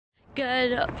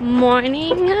Good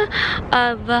morning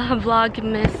of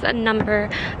Vlogmas number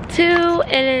 2.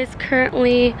 It is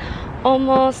currently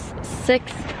almost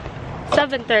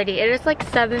 7:30. It is like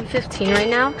 7:15 right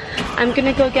now. I'm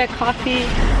gonna go get coffee.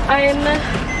 I'm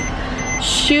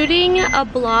shooting a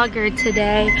blogger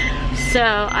today, so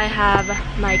I have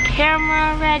my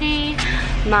camera ready.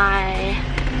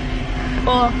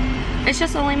 Well, it's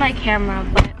just only my camera,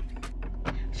 but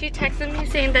she texted me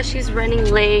saying that she's running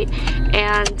late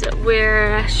and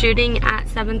we're shooting at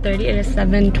 7:30. It is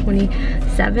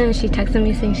 7:27. She texted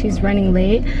me saying she's running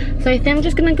late. So I think I'm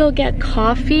just gonna go get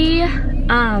coffee.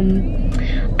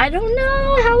 I don't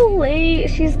know how late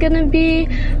she's gonna be,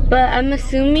 but I'm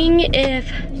assuming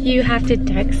if you have to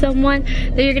text someone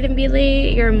that you're gonna be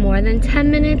late, you're more than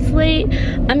 10 minutes late,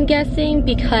 I'm guessing,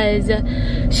 because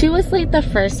she was late the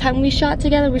first time we shot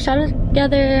together. We shot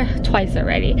together twice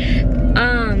already.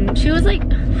 She was like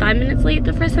 5 minutes late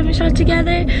the first time we shot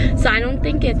together, so I don't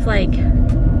think it's like,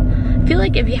 I feel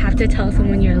like if you have to tell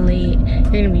someone you're late,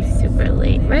 you're gonna be super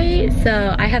late, right?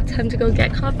 So I have time to go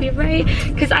get coffee, right?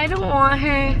 Because I don't want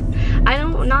her,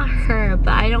 not her,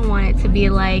 but I don't want it to be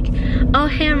like, oh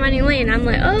hey, I'm running late, and I'm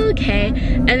like, oh okay,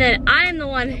 and then I'm the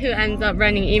one who ends up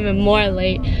running even more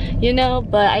late, you know?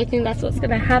 But I think that's what's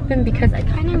gonna happen because I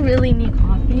kind of really need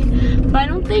coffee, but I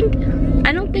don't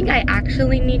think I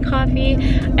actually need coffee.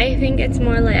 I think it's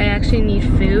more like I actually need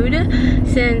food,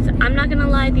 since I'm not gonna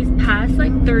lie, these past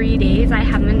like 3 days I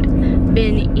haven't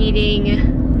been eating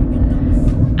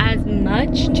as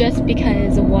much, just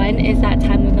because one is that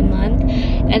time of the month,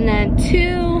 and then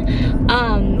two,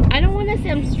 I don't want to say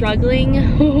I'm struggling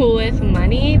with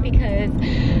money because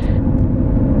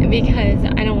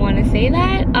I don't want to say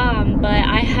that, but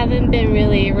I haven't been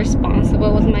really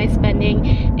responsible with my spending,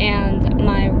 and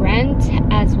my rent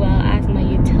as well as my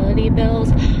utility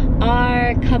bills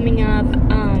are coming up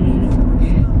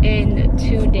in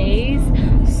 2 days,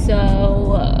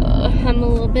 so I'm a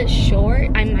little bit short.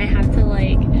 I might have to,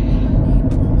 like,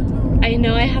 I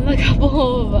know I have a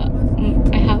couple of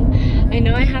I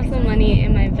know I have some money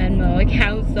in my Venmo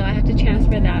account, so I have to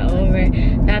transfer that over.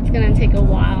 That's gonna take a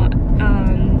while.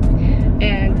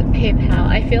 And PayPal,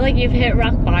 I feel like you've hit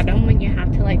rock bottom when you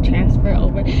have to like transfer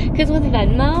over, because with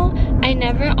Venmo I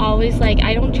never always, like,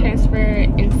 I don't transfer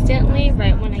instantly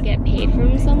right when I get paid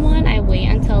from someone. I wait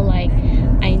until like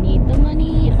I need the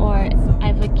money or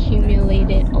I've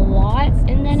accumulated a lot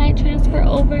and then I transfer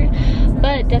over,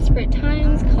 but desperate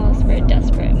times calls for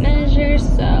desperate measures,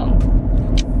 so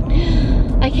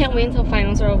I can't wait until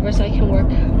finals are over so I can work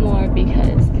more,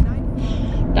 because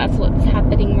that's what's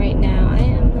happening right now. I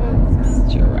am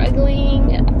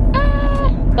struggling,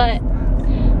 but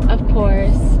of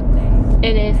course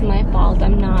it is my fault.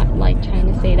 I'm not like trying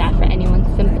to say that for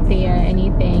anyone's sympathy or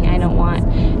anything. I don't want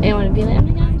anyone to be like, oh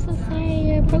my god, I'm so sorry,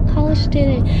 you're a broke college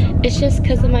student. It's just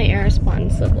because of my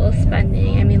irresponsible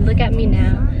spending. I mean, look at me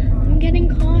now. I'm getting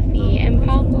coffee and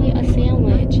probably a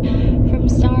sandwich from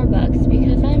Starbucks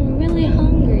because I'm really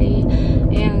hungry,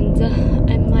 and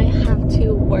I might have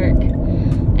to work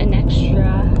an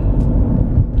extra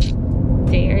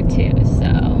day or two, so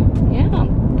yeah.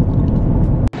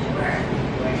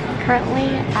 Currently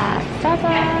at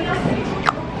Starbucks.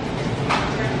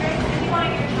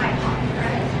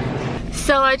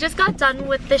 So I just got done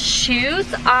with the shoot.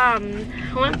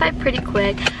 It went by pretty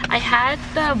quick. I had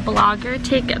the blogger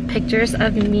take pictures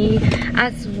of me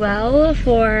as well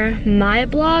for my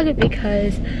blog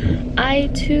because I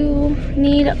too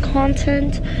need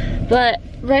content. But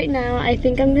right now I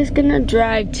think I'm just gonna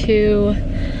drive to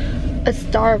a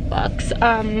Starbucks.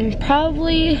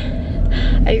 Probably,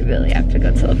 I really have to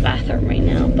go to the bathroom right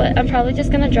now, but I'm probably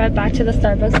just gonna drive back to the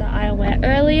Starbucks that I went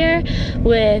earlier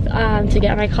with to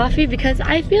get my coffee, because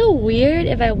I feel weird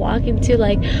if I walk into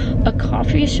like a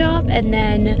coffee shop and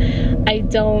then I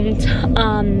don't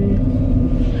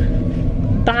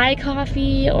buy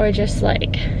coffee, or just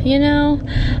like, you know,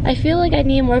 I feel like I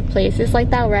need more places like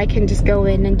that where I can just go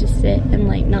in and just sit and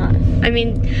like not, I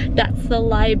mean that's the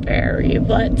library,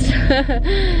 but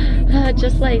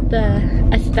just like the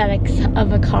aesthetics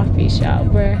of a coffee shop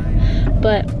where,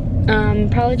 but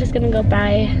probably just gonna go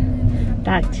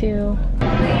back to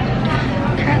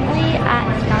currently at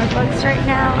Starbucks right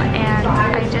now, and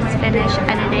I just finished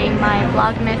editing my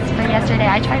Vlogmas for yesterday.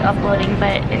 I tried uploading,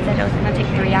 but it said it was gonna take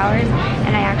 3 hours,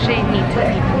 and I actually need to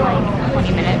leave in like 20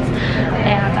 minutes.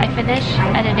 And I finished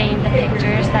editing the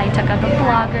pictures that I took of the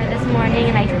vlogger this morning,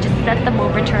 and I just sent them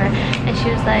over to her, and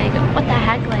she was like, what the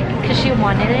heck, like, because she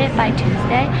wanted it by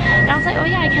Tuesday. And I was like, oh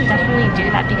yeah, I can definitely do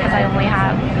that, because I only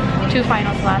have 2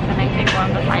 finals left, and I think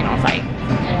one of the finals, like,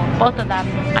 both of them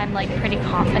I'm like pretty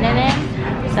confident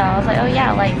in. So I was like, oh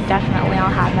yeah, like definitely I'll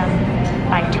have them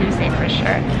by Tuesday for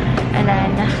sure. And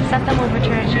then sent them over to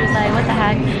her. She was like, what the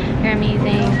heck, you're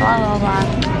amazing, blah blah blah.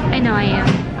 I know I am,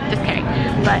 just kidding.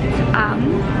 But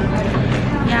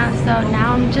yeah, so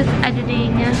now I'm just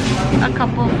editing a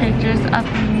couple pictures of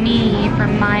me for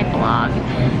my vlog,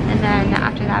 and then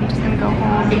after that I'm just gonna go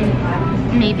home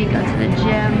and maybe go to the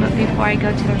gym before I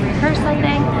go to the rehearsal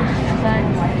thing. But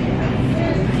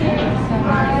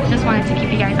so just wanted to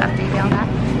keep you guys updated on that.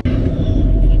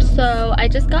 So I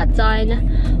just got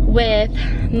done with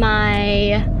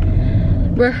my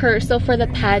rehearsal for the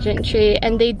pageantry,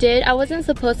 and I wasn't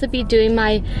supposed to be doing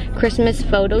my Christmas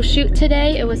photo shoot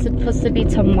today. It was supposed to be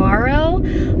tomorrow,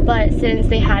 but since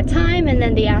they had time and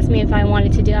then they asked me if I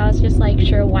wanted to do it, I was just like,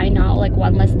 sure, why not? Like,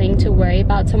 one less thing to worry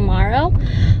about tomorrow.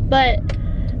 But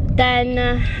then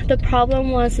the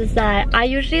problem was that I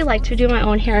usually like to do my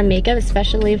own hair and makeup,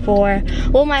 especially for,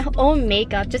 well, my own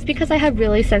makeup, just because I have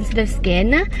really sensitive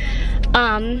skin.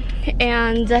 And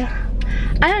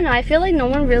I don't know, I feel like no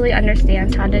one really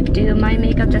understands how to do my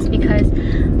makeup just because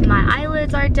my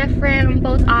eyelids are different on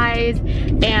both eyes,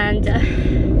 and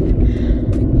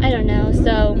I don't know,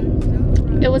 so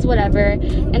it was whatever.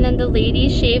 And then the lady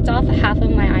shaved off half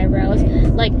of my eyebrows,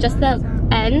 like just the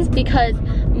ends, because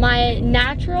my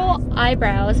natural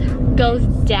eyebrows goes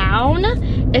down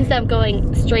instead of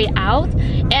going straight out,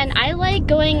 and I like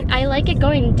it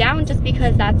going down just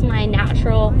because that's my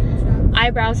natural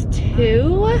eyebrows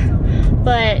too.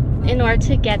 But in order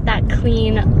to get that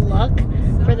clean look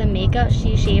for the makeup,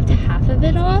 she shaved half of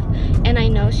it off, and I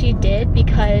know she did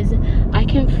because I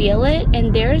can feel it,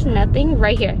 and there's nothing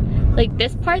right here. Like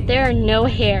this part, there are no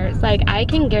hairs. Like I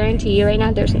can guarantee you right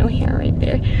now there's no hair right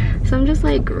there. So I'm just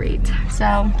like, great.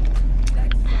 So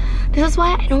this is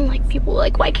why I don't like people,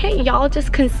 like, why can't y'all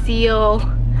just conceal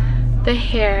the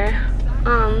hair?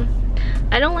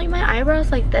 I don't like my eyebrows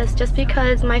like this just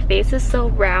because my face is so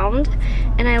round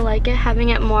and I like it having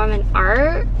it more of an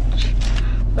arch.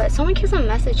 But someone keeps on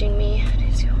messaging me.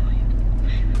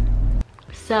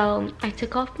 So I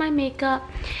took off my makeup,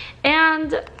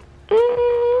 and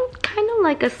kind of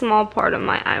like a small part of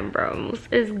my eyebrows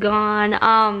is gone.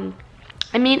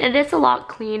 I mean, it is a lot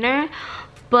cleaner,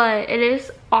 but it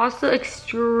is also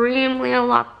extremely a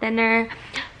lot thinner.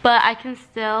 But I can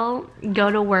still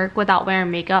go to work without wearing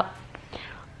makeup.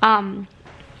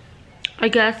 I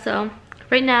guess so.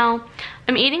 Right now,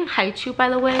 I'm eating haichu, by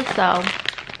the way, so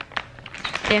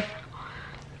if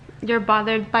you're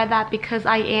bothered by that, because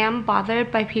I am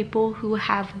bothered by people who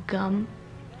have gum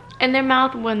in their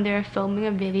mouth when they're filming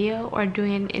a video or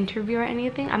doing an interview or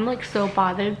anything. I'm like so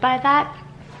bothered by that.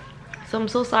 So I'm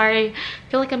so sorry. I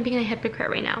feel like I'm being a hypocrite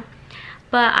right now.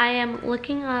 But I am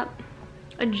looking up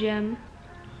a gym,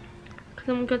 because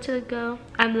I'm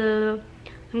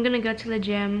gonna go to the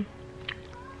gym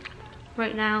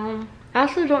right now. I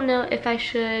also don't know if I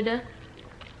should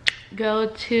go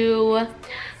to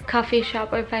coffee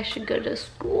shop or if I should go to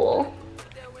school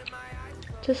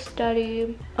to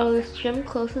study. Oh, this gym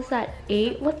closes at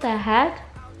 8. What the heck?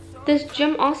 This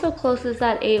gym also closes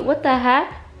at 8. What the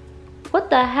heck? What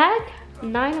the heck?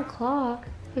 9 o'clock.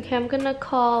 Okay, I'm gonna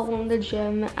call one of the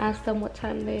gym, ask them what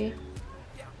time they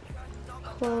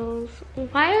close.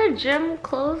 Why are gym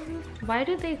closed? Why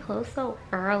do they close so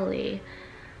early?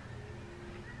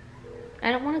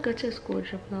 I don't want to go to a school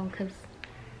gym though because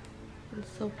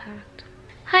it's so packed.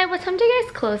 Hi, what time do you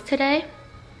guys close today?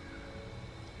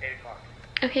 8 o'clock.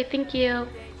 Okay, thank you.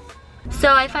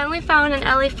 So I finally found an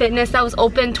LA Fitness that was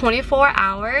open 24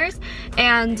 hours,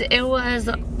 and it was,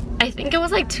 I think it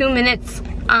was like 2 minutes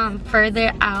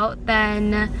further out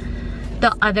than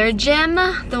the other gym,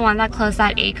 the one that closed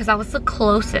at 8, because that was the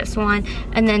closest one,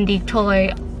 and then the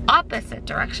totally opposite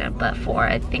direction, but for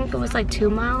I think it was like 2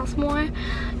 miles more.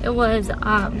 It was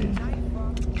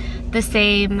the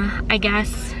same, I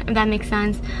guess, if that makes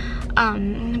sense.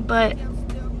 But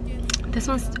this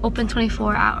one's open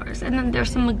 24 hours, and then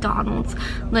there's some McDonald's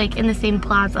like in the same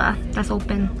plaza that's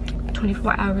open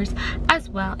 24 hours as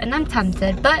well, and I'm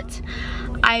tempted, but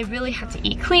I really have to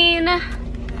eat clean.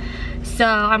 So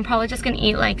I'm probably just gonna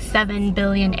eat like 7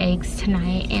 billion eggs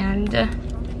tonight, and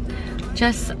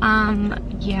just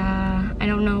yeah, I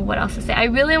don't know what else to say. I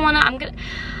really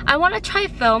I wanna try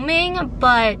filming,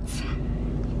 but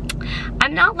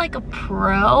I'm not like a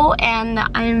pro, and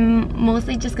I'm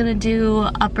mostly just gonna do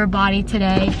upper body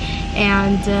today,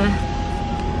 and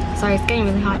sorry, it's getting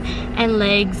really hot, and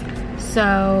legs.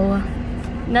 So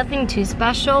nothing too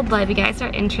special, but if you guys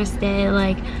are interested,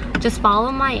 like, just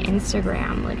follow my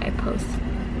Instagram. Like, I post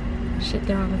shit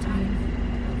there all the time.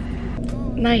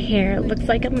 My hair looks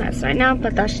like a mess right now,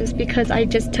 but that's just because I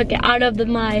just took it out of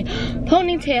my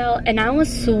ponytail and I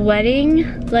was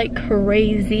sweating like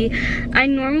crazy. I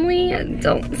normally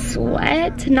don't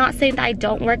sweat. Not saying that I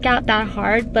don't work out that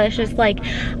hard, but it's just like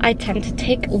I tend to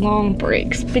take long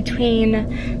breaks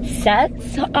between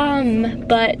sets.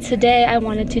 But today I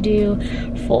wanted to do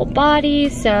full body,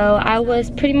 so I was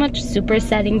pretty much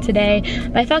supersetting today.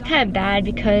 But I felt kind of bad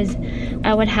because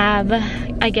I would have,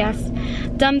 I guess,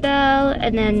 dumbbell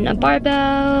and then a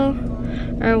barbell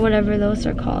or whatever those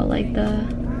are called, like the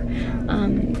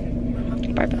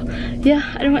barbell. Yeah,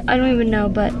 I don't even know,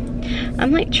 but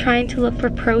I'm like trying to look for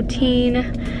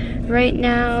protein right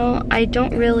now. I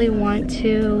don't really want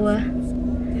to,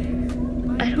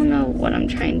 I don't know what I'm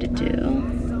trying to do.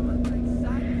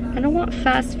 I don't want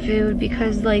fast food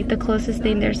because like the closest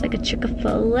thing, there's like a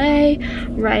Chick-fil-A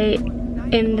right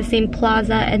in the same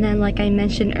plaza, and then like I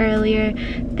mentioned earlier,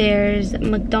 there's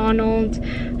McDonald's.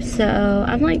 So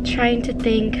I'm like trying to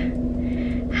think,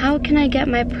 how can I get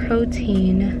my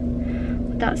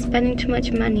protein without spending too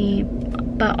much money,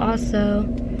 but also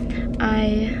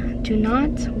I do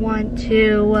not want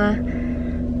to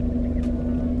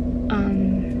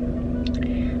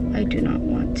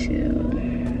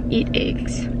eat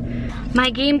eggs. My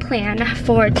game plan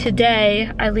for today,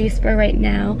 at least for right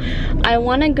now, I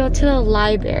want to go to the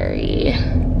library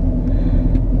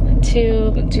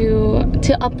to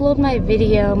upload my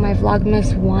video, my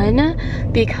Vlogmas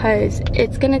 1, because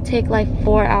it's gonna take like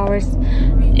 4 hours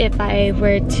if I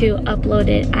were to upload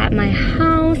it at my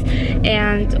house.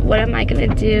 And what am I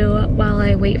gonna do while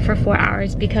I wait for 4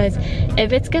 hours? Because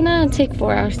if it's gonna take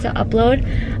 4 hours to upload,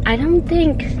 I don't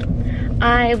think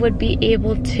I would be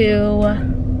able to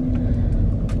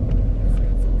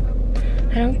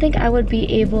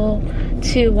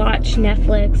watch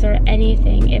Netflix or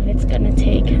anything if it's gonna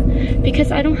take,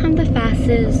 because I don't have the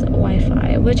fastest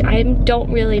Wi-Fi, which I don't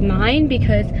really mind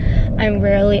because I'm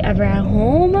rarely ever at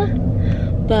home.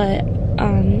 But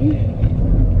I'm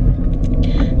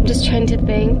just trying to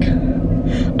think.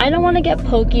 I don't want to get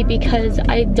poke because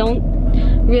I don't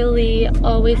really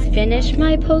always finish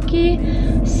my poke.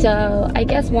 So I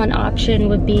guess one option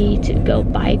would be to go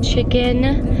buy chicken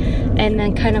and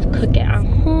then kind of cook it at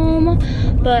home,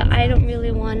 but I don't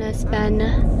really want to spend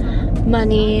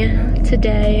money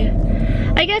today.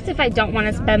 I guess if I don't want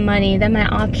to spend money, then my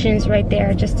options right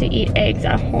there are just to eat eggs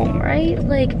at home, right?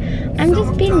 Like, I'm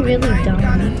just being really dumb.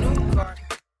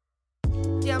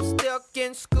 Yeah, I'm still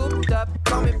getting scooped up.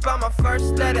 Call me by my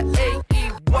first letter,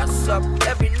 A-E. What's up?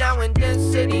 Every now and then,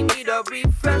 city need a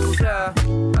refresher.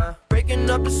 Breaking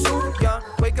up the suit, yeah.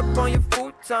 Wake up on your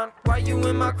futon. Why you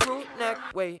in my crew neck?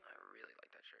 Wait.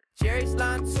 Jerry's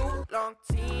line too long.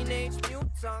 Teenage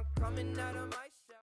mutant coming out of my